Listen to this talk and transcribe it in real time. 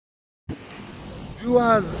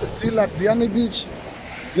viewers still at Diani Beach.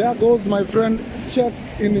 There goes my friend Check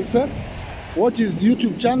in effect. Watch his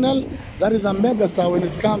YouTube channel. That is a mega star when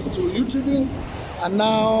it comes to YouTubing. And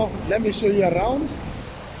now let me show you around.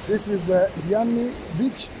 This is Diani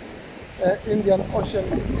Beach, Indian Ocean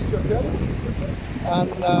Beach Hotel.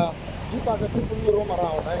 And these are the people who roam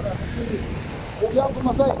around. I can see ndugu yangu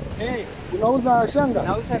Masai. Hey, unauza shanga?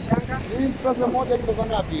 nauza shanga. Hii pesa moja ni pesa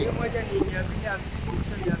ngapi? Hii moja ni 250.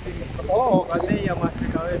 Oh, kwa bei ya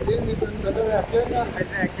Afrika wetu. Hii ni bendera ya Kenya.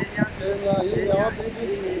 Bendera ya Kenya. Kenya, hii ya wapi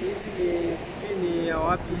hizi? Hizi ni ya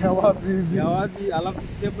wapi? Ya wapi hizi? Ya wapi, alafu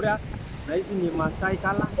zebra. Na hizi ni Masai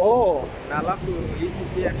kala. Oh. Na alafu hizi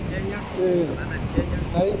pia ni Kenya. Na ni Kenya.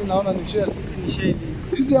 Na hizi naona ni shell. Hizi ni shell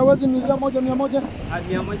hizi. Hizi hawezi ni 100 100?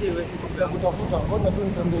 100 iwezi kutafuta. Ngoja tu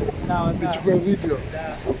nitembee. Sawa. Nichukue video.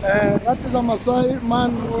 That is a Masai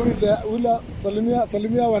man who is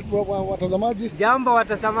salimia watazamaji. Jambo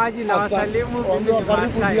watazamaji na wasalimu mimi ni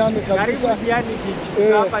Masai. Karibu Diani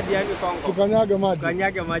Beach. Hapa Diani Kongo. Tukanyage maji.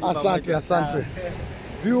 Tukanyage maji pamoja. Asante.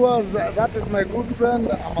 Viewers, that is my good friend,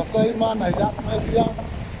 a Masai man I just met here.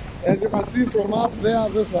 As you can see from up there,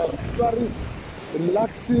 there's a tourist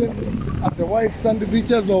relaxing at the white sandy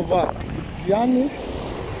beaches of Diani.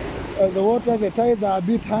 The water, the tides are a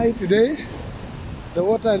bit high today. The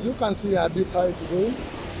water, as you can see, are a bit high today.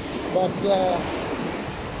 But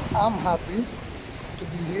I'm happy to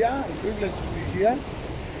be here. I'm privileged to be here.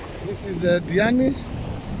 This is Diani,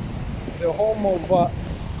 the home of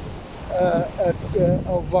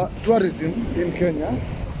tourism in Kenya.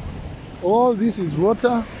 All this is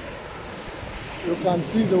water. You can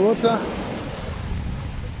see the water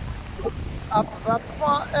up that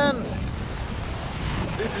far end.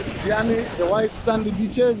 This is Diani, the white sandy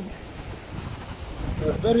beaches.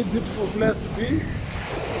 A very beautiful place to be.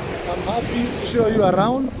 I'm happy to show you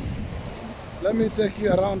around. Let me take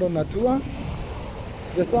you around on a tour.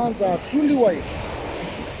 The sands are truly white,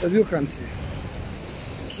 as you can see.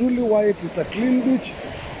 Truly white. It's a clean beach.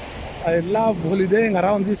 I love holidaying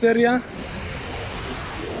around this area.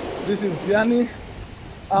 This is Diani.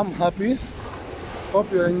 I'm happy.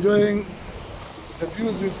 Hope you're enjoying the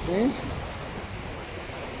views with me.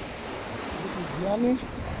 This is Diani.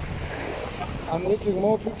 I'm meeting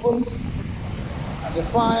more people at the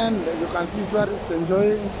far end. You can see tourists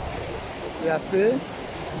enjoying their stay.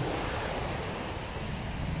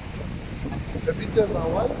 The beaches are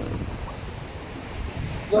white.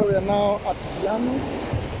 So we are now at Diani,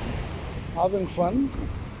 having fun.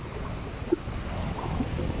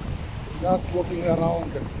 Just walking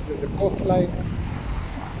around the coastline,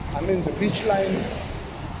 I mean the beach line,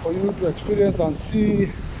 for you to experience and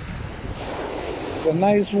see the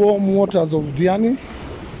nice warm waters of Diani.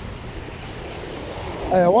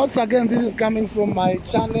 Once again, this is coming from my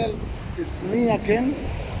channel. It's me again.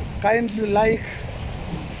 Kindly like,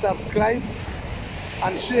 subscribe,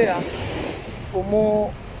 and share for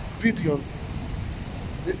more videos.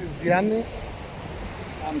 This is Diani.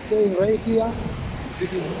 I'm staying right here.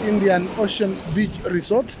 This is Indian Ocean Beach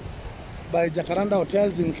Resort by Jacaranda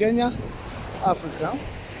Hotels in Kenya, Africa.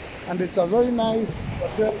 And it's a very nice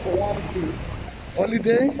hotel for one to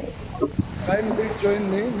holiday. Kindly join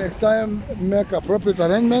me next time, make appropriate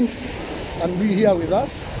arrangements and be here with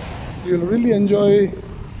us. You'll really enjoy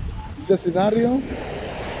the scenario.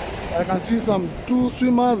 I can see some 2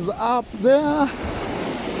 swimmers up there.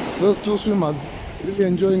 Those 2 swimmers really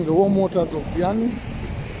enjoying the warm waters of Diani.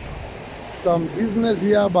 Some business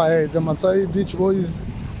here by the Maasai Beach Boys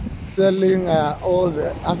selling all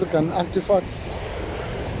the African artifacts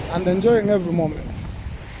and enjoying every moment.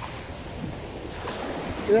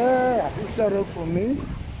 Yeah, a big shout out from me.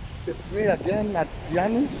 It's me again at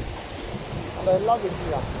Diani, and I love it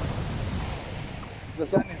here. The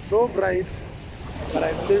sun is so bright, but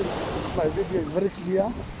I believe my video is very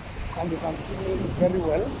clear and you can see me very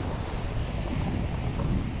well.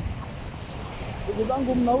 Ndugu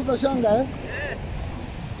zangu, mnauza shanga eh?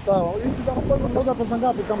 Sawa, hizi za mkono mnauza pesa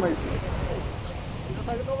ngapi kama hizi?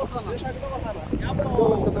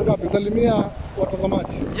 Pesa ngapi? Salimia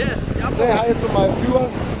watazamaji. Yes, say hi to my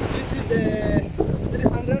viewers. This is the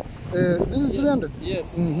 300. This is 300?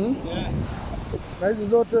 Yes. Yeah. Na hizi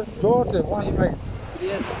zote one price.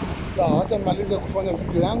 Yes. Sawa, acha nimalize kufanya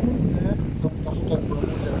video yangu. Tutafuta video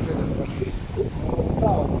moja tena.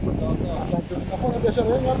 Sawa. Asante. Nafanya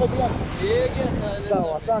biashara yenu hapa Diani?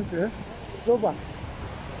 Sawa, asante. Super.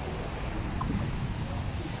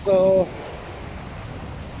 So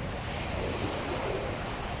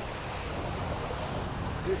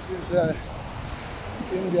this is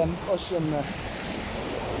Indian Ocean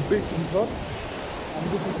Beach Resort,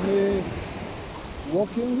 and this is me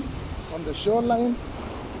walking on the shoreline.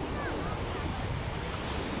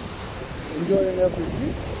 enjoying every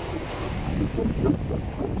beach.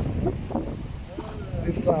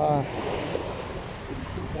 It's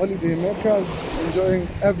holiday makers enjoying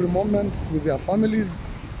every moment with their families.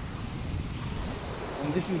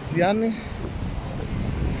 And this is Diani.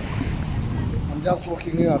 I'm just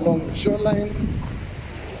walking here along the shoreline.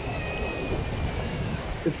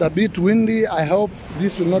 It's a bit windy. I hope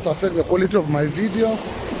this will not affect the quality of my video.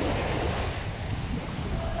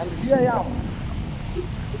 And here I am.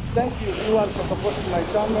 Thank you viewers for supporting my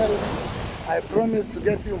channel. I promise to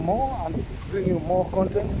get you more and bring you more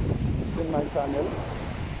content in my channel.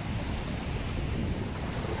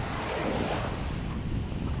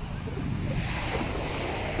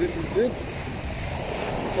 This is it.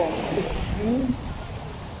 From you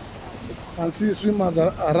can see swimmers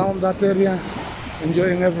around that area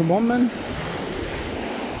enjoying every moment.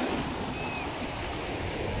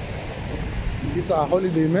 These are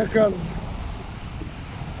holiday makers.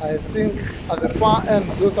 I think at the far end,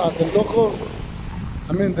 those are the locals.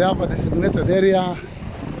 I mean, they have a designated area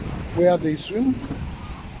where they swim,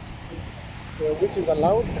 which is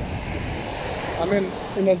allowed. I mean,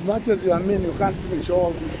 in as much as you can't finish all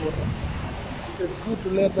this water. It's good to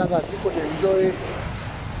let other people enjoy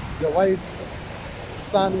the white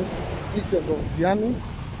sand beaches of Diani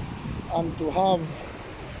and to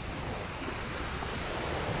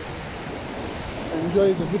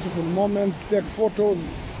enjoy the beautiful moments, take photos,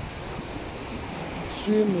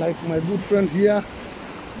 swim like my good friend here.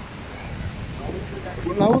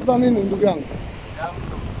 Unauza nini ndugu yangu?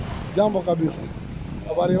 Jambo kabisa.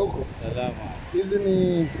 Habari huko? Salama. Hizi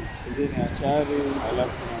ni achari,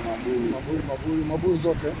 alafu na mabui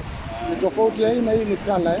zote. Ni tofauti ya hii na hii ni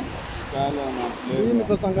kala Kala na flavor. Hii ni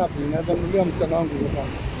pesa ngapi? Naweza nunulia msichana wangu hiyo kala.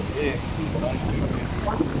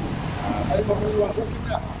 Hai mabui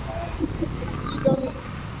 150.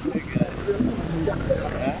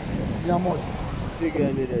 Ya moja.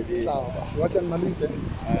 Sawa basi, wacha nimalize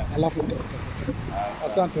alafu nitakufuta.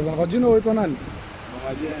 Asante. Kwa jina unaitwa nani?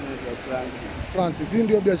 Kwa jina naitwa Francis. Hii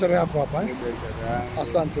ndio biashara yako hapa eh?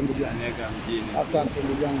 Asante ndugu yangu. Asante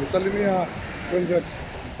ndugu yangu. Salimia wenzetu.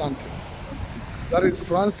 Asante. That is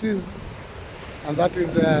Francis and that is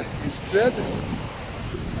his trade.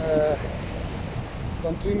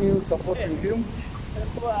 Continue supporting him.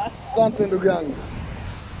 Asante ndugu yangu.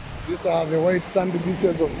 These are the white sandy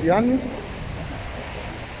beaches of Diani.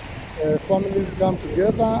 Families come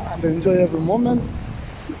together and enjoy every moment.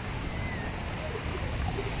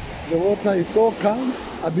 The water is so calm,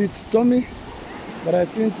 a bit stormy, but I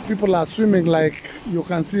think people are swimming like you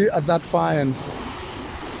can see at that far end.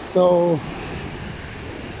 So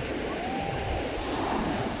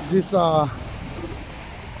these are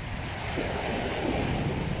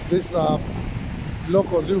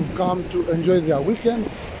locals who've come to enjoy their weekend.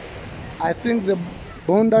 I think the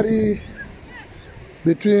boundary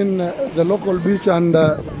between the local beach and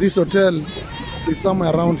this hotel is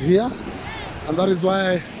somewhere around here, and that is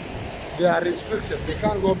why they are restricted. They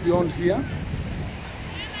can't go beyond here.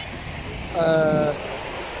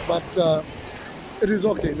 But it is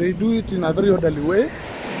okay. They do it in a very orderly way.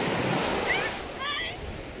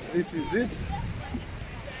 This is it.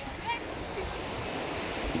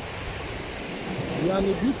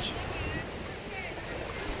 Diani Beach.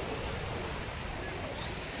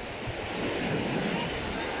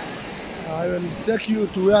 I will take you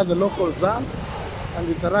to where the locals are and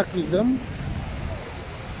interact with them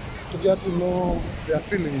to get to know their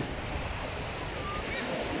feelings.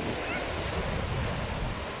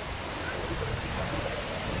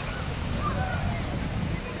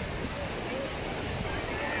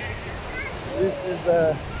 This is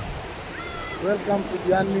welcome to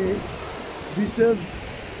Diani beaches,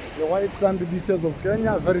 the white sandy beaches of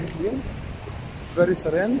Kenya, very clean, very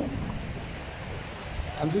serene.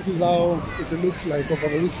 And this is how it looks like over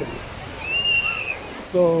the weekend.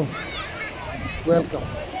 So, welcome.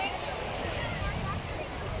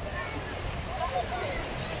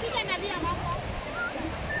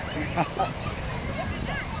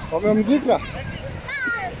 Wamemzika?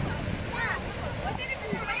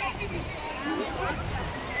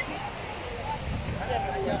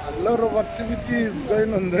 A lot of activities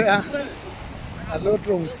going on there. A lot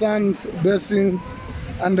of sand bathing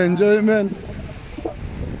and enjoyment.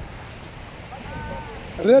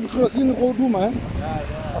 Red Cross ni kwa huduma eh?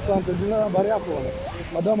 Asante. Jina habari yako?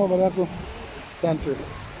 Madam habari yako? Asante.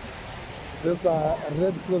 These are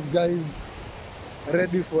Red Cross guys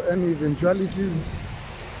ready for any eventualities.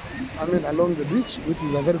 I mean along the beach, which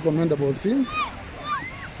is a very commendable thing.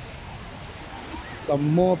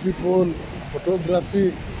 Some more people,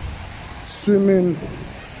 photography, swimming,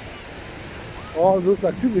 all those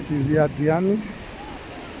activities here at Diani.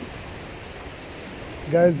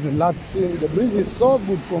 Guys, let's see. The breeze is so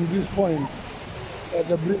good from this point.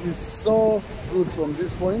 The breeze is so good from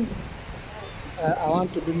this point. I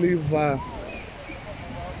want to believe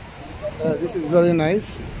this is very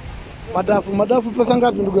nice. Madafu pesa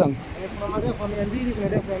ngapi ndugu yangu? Kuna madafu 200, kuna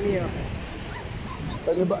madafu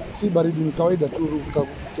 100. Si baridi, ni kawaida tu,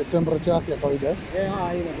 temperature yake ya kawaida.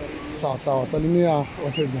 Haina baridi. Sawa sawa, salimia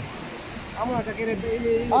wateja. Ama atakere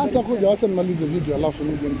ile. Atakuja, wacha nimalize video alafu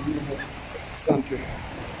nije nijibu. Asante.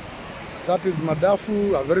 That is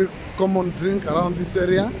madafu, a very common drink around this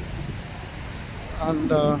area.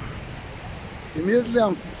 And immediately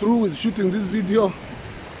I'm through with shooting this video,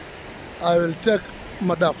 I will take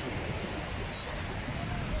madafu.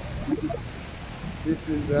 This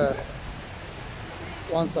is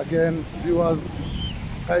once again, viewers,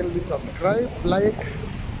 kindly subscribe, like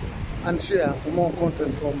and share for more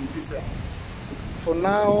content from this area. For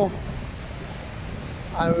now,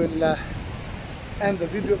 I will end the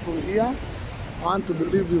video from here. I want to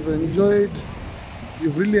believe you've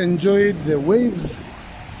really enjoyed the waves,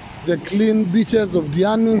 the clean beaches of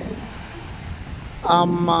Diani.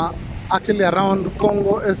 I'm actually around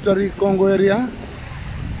Congo Estuary, Congo area,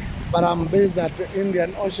 but I'm based at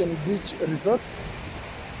Indian Ocean Beach Resort.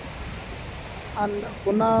 And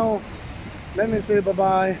for now, let me say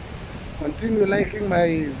bye-bye. Continue liking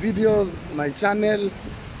my videos, my channel,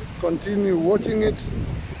 continue watching it,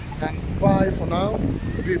 and bye for now.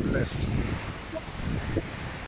 Be blessed.